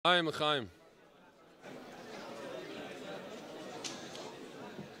Chaim.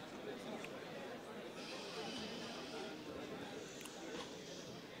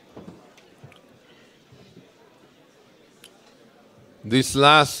 This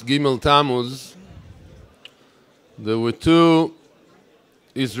last Gimel Tammuz, there were two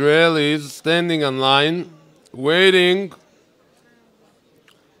Israelis standing in line, waiting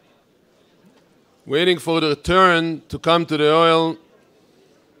for their turn to come to the Ohel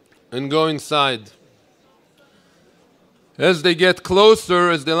and go inside. As they get closer,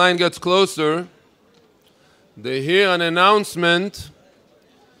 as the line gets closer, they hear an announcement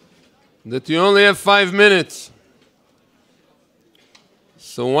that you only have 5 minutes.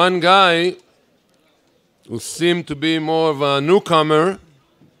 So one guy, who seemed to be more of a newcomer,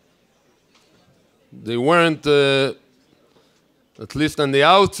 they weren't, at least on the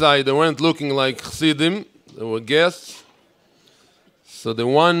outside, they weren't looking like Chassidim, they were guests. So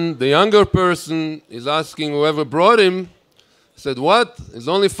the younger person is asking whoever brought him, said, what? It's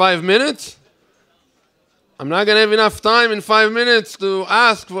only 5 minutes? I'm not going to have enough time in 5 minutes to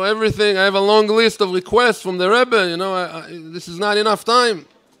ask for everything. I have a long list of requests from the Rebbe. This is not enough time.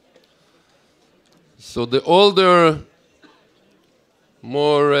 So the older,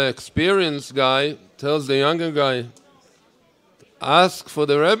 more experienced guy tells the younger guy, ask for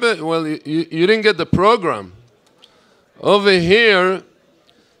the Rebbe? Well, you didn't get the program. Over here,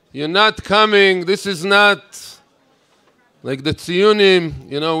 you're not coming. This is not like the Tziyunim.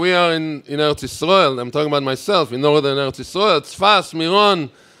 We are in Eretz Yisrael. I'm talking about myself, in northern Eretz Yisrael. It's fast,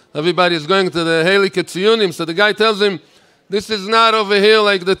 Miron. Everybody is going to the Helike Tziyunim. So the guy tells him, this is not over here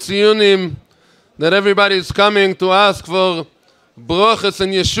like the Tziyunim, that everybody is coming to ask for brochas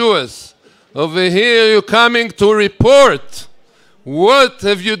and yeshuas. Over here, you're coming to report. What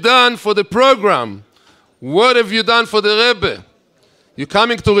have you done for the program? What have you done for the Rebbe? You're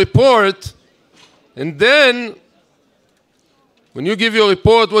coming to report, and then, when you give your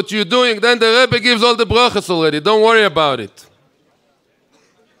report what you're doing, then the Rebbe gives all the brachas already. Don't worry about it.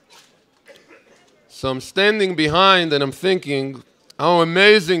 So I'm standing behind and I'm thinking how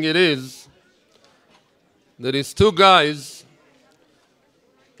amazing it is that these two guys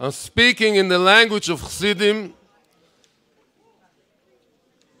are speaking in the language of Chassidim,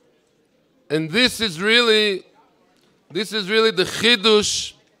 and this is really the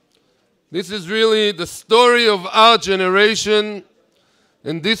Chidush. This is really the story of our generation,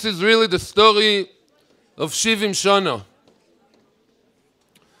 and this is really the story of Shivim Shana.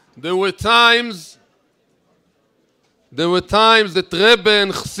 There were times that Rebbe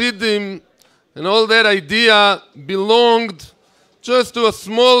and Chassidim and all that idea belonged just to a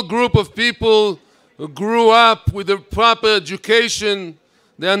small group of people who grew up with a proper education.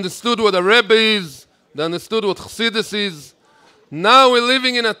 They understood what a Rebbe is. They understood what Chassidus is. Now we're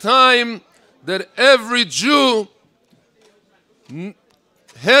living in a time that every Jew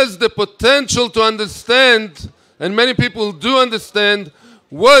has the potential to understand, and many people do understand,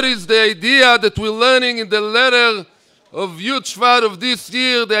 what is the idea that we're learning in the letter of Yud Shevat of this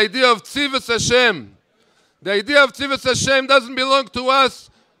year, the idea of Tzivus Hashem. The idea of Tzivus Hashem doesn't belong to us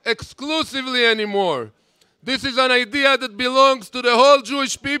exclusively anymore. This is an idea that belongs to the whole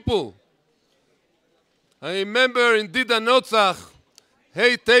Jewish people. I remember in Dida Notzach,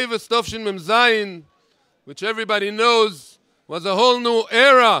 Hey Teves Tovshin Mem Zayin, which everybody knows was a whole new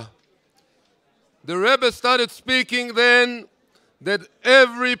era. The Rebbe started speaking then that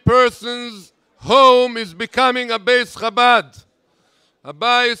every person's home is becoming a Beis Chabad, a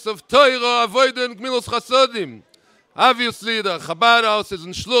Beis of Torah, Avodah, and Gmilos Chasodim. Obviously, the Chabad house is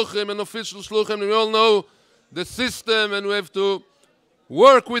in Shluchim, an official Shluchim, and we all know the system, and we have to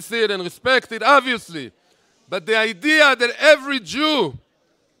work with it and respect it, obviously. But the idea that every Jew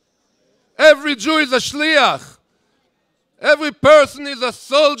is a shliach, every person is a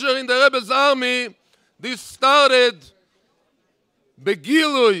soldier in the Rebbe's army, this started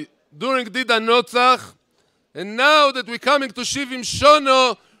begilui during Dida Notzach, and now that we're coming to Shivim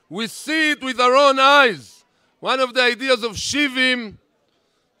Shono, we see it with our own eyes. One of the ideas of Shivim,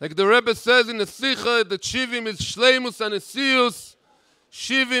 like the Rebbe says in the Sikha, that Shivim is Shleimus and Esius.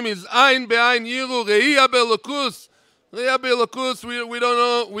 Shivim is Ein Be'ain Yiru, Re'iyah Be'elokus. Re'iyah Be'elokus,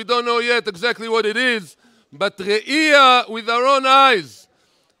 we don't know yet exactly what it is, but Re'iyah with our own eyes,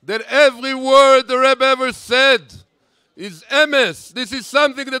 that every word the Rebbe ever said is emes. This is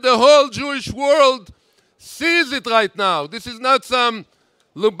something that the whole Jewish world sees it right now. This is not some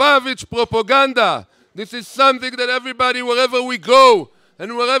Lubavitch propaganda. This is something that everybody, wherever we go,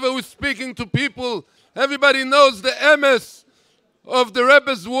 and wherever we're speaking to people, everybody knows the emes of the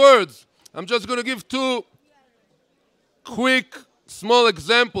Rebbe's words. I'm just going to give two quick small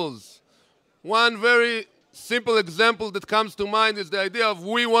examples. One very simple example that comes to mind is the idea of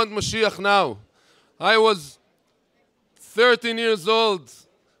we want Mashiach now. I was 13 years old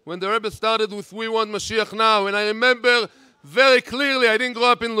when the Rebbe started with we want Mashiach now, and I remember very clearly, I didn't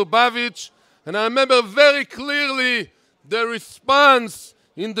grow up in Lubavitch, and I remember very clearly the response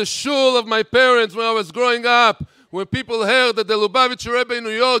in the shul of my parents when I was growing up, when people heard that the Lubavitch Rebbe in New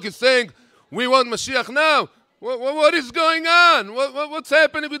York is saying, we want Mashiach now. What is going on? What's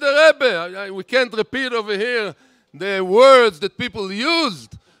happening with the Rebbe? We can't repeat over here the words that people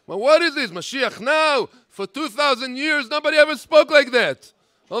used. Well, what is this? Mashiach now? For 2,000 years, nobody ever spoke like that.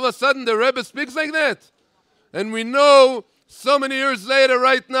 All of a sudden, the Rebbe speaks like that. And we know, so many years later,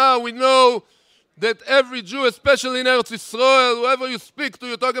 right now, we know that every Jew, especially in Eretz Yisrael, whoever you speak to,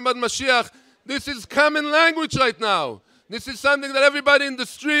 you're talking about Mashiach, this is common language right now. This is something that everybody in the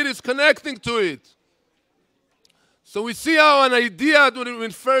street is connecting to it. So we see how an idea when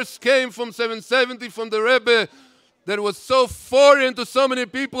it first came from 770, from the Rebbe, that was so foreign to so many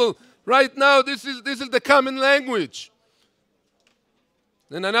people. Right now, this is the common language.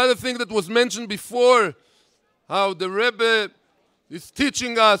 And another thing that was mentioned before, how the Rebbe is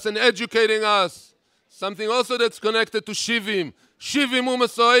teaching us and educating us, something also that's connected to Shivim. Shivim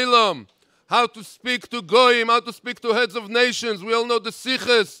umas ha'olam. How to speak to Goyim, how to speak to heads of nations. We all know the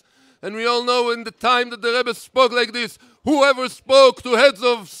Siches. And we all know in the time that the Rebbe spoke like this, whoever spoke to heads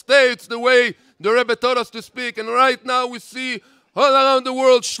of states the way the Rebbe taught us to speak. And right now we see all around the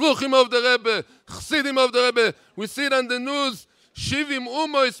world, Shluchim of the Rebbe, Chassidim of the Rebbe. We see it on the news, Shivim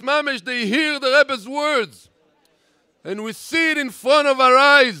Umois Mamesh, they hear the Rebbe's words. And we see it in front of our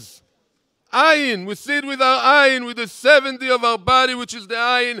eyes. Ayin, we see it with our ayin, with the 70 of our body, which is the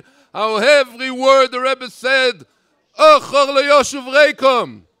ayin. How every word the Rebbe said, Ochor leYoshuv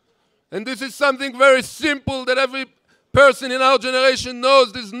Reikom. And this is something very simple that every person in our generation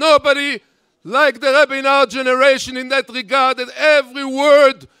knows. There's nobody like the Rebbe in our generation in that regard, that every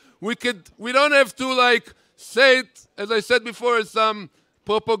word we don't have to like say it, as I said before, as some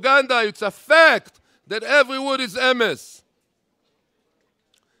propaganda. It's a fact that every word is emes.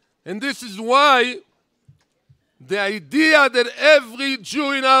 And this is why the idea that every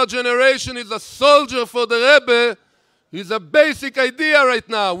Jew in our generation is a soldier for the Rebbe is a basic idea right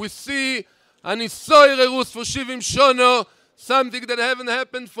now. We see an Isoy Rerus for Shivim Shono, something that haven't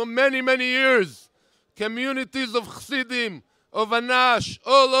happened for many, many years. Communities of Chassidim, of Anash,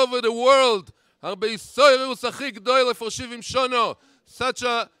 all over the world are beIsoy Rerus Achi Gdoyle for Shivim Shono.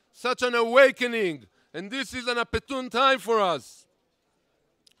 Such an awakening. And this is an opportune time for us.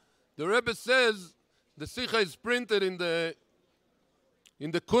 The Rebbe says, the Sikha is printed in the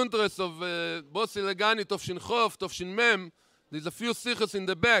Kuntres of Bossi Legani, Tovshin Chof, Tovshin Mem. There's a few Sikhas in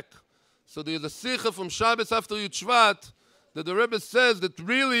the back. So there's a Sikha from Shabbos after Yud Shevat that the Rebbe says that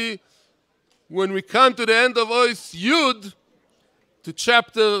really, when we come to the end of Ois Yud, to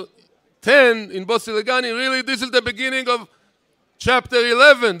chapter 10 in Bossi Legani, really this is the beginning of chapter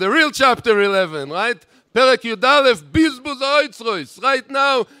 11, the real chapter 11, right? Perek Yud Aleph, Bizbuz Oitzrois. Right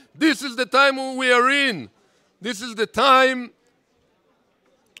now, this is the time we are in. This is the time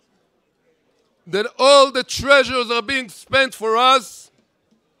that all the treasures are being spent for us,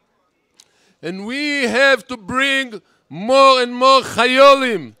 and we have to bring more and more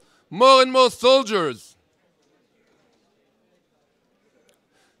chayolim, more and more soldiers.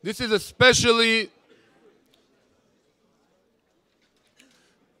 This is especially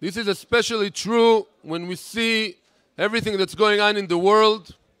true when we see everything that's going on in the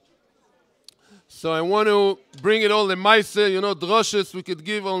world. So I want to bring it all lemaise, droshes we could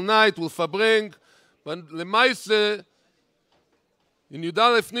give all night, we'll fabreng. But lemaise, in Yud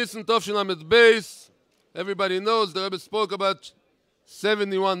Aleph Nisan Tovshin Lamed Beis, everybody knows the Rebbe spoke about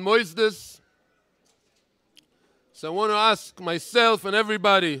 71 moisdes. So I want to ask myself and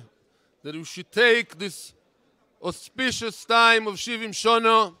everybody that we should take this auspicious time of Shivim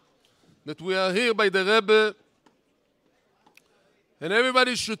Shono, that we are here by the Rebbe, and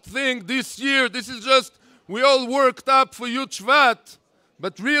everybody should think this year, this is just, we all worked up for Yud Shevat,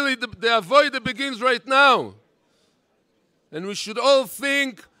 but really the avodah begins right now. And we should all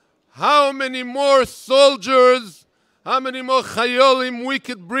think how many more soldiers, how many more chayolim we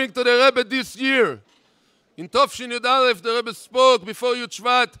could bring to the Rebbe this year. In Tovshin Yud Aleph, the Rebbe spoke before Yud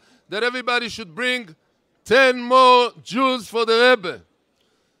Shevat that everybody should bring 10 more Jews for the Rebbe.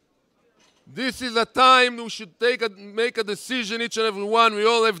 This is a time we should make a decision, each and every one. We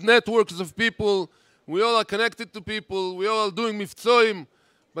all have networks of people. We all are connected to people. We all are doing mivtzoim.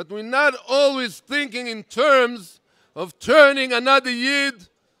 But we're not always thinking in terms of turning another Yid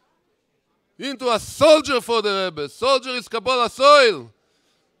into a soldier for the Rebbe. Soldier is Kabbalah soil.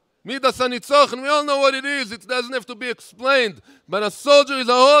 Midas HaNitzochen, we all know what it is. It doesn't have to be explained. But a soldier is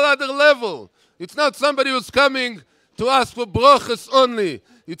a whole other level. It's not somebody who's coming to ask for brochas only.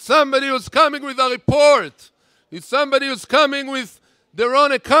 It's somebody who's coming with a report. It's somebody who's coming with their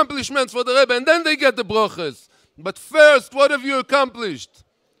own accomplishments for the Rebbe, and then they get the brochas. But first, what have you accomplished?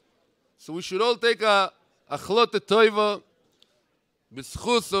 So we should all take a chlot tova,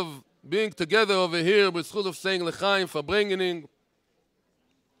 b'schus of being together over here, b'schus of saying L'chaim Farbrengen,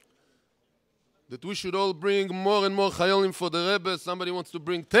 that we should all bring more and more chayolim for the Rebbe. Somebody wants to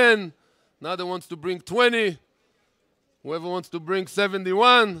bring 10, another wants to bring 20, whoever wants to bring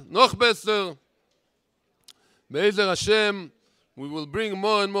 71, noch besser. Be'ezer Hashem, we will bring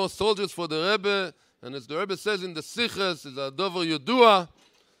more and more soldiers for the Rebbe. And as the Rebbe says in the Sichos, is a dover yodua,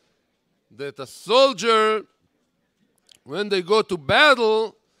 that a soldier, when they go to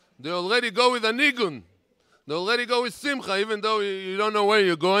battle, they already go with a nigun. They already go with simcha, even though you don't know where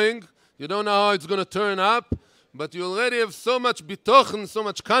you're going. You don't know how it's going to turn up. But you already have so much bitochen, so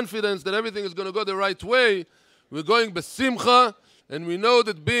much confidence that everything is going to go the right way. We're going besimcha, and we know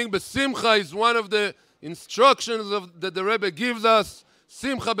that being besimcha is one of the instructions that the Rebbe gives us.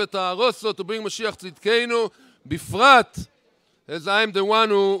 Simcha beta'aroso, to bring Mashiach Tzidkeinu, bifrat, as I am the one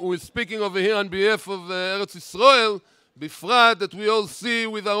who is speaking over here on behalf of Eretz Yisrael, bifrat, that we all see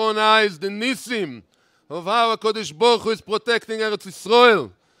with our own eyes the nisim of how HaKadosh Baruch Hu is protecting Eretz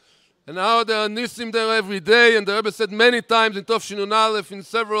Yisrael, and how there are nisim there every day. And the Rebbe said many times in Tov Shinun Aleph, in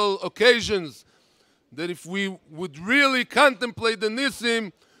several occasions, that if we would really contemplate the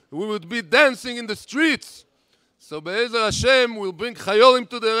nisim, we would be dancing in the streets. So Be'ezer Hashem will bring chayolim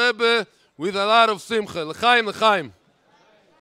to the Rebbe with a lot of simcha. L'chaim, l'chaim.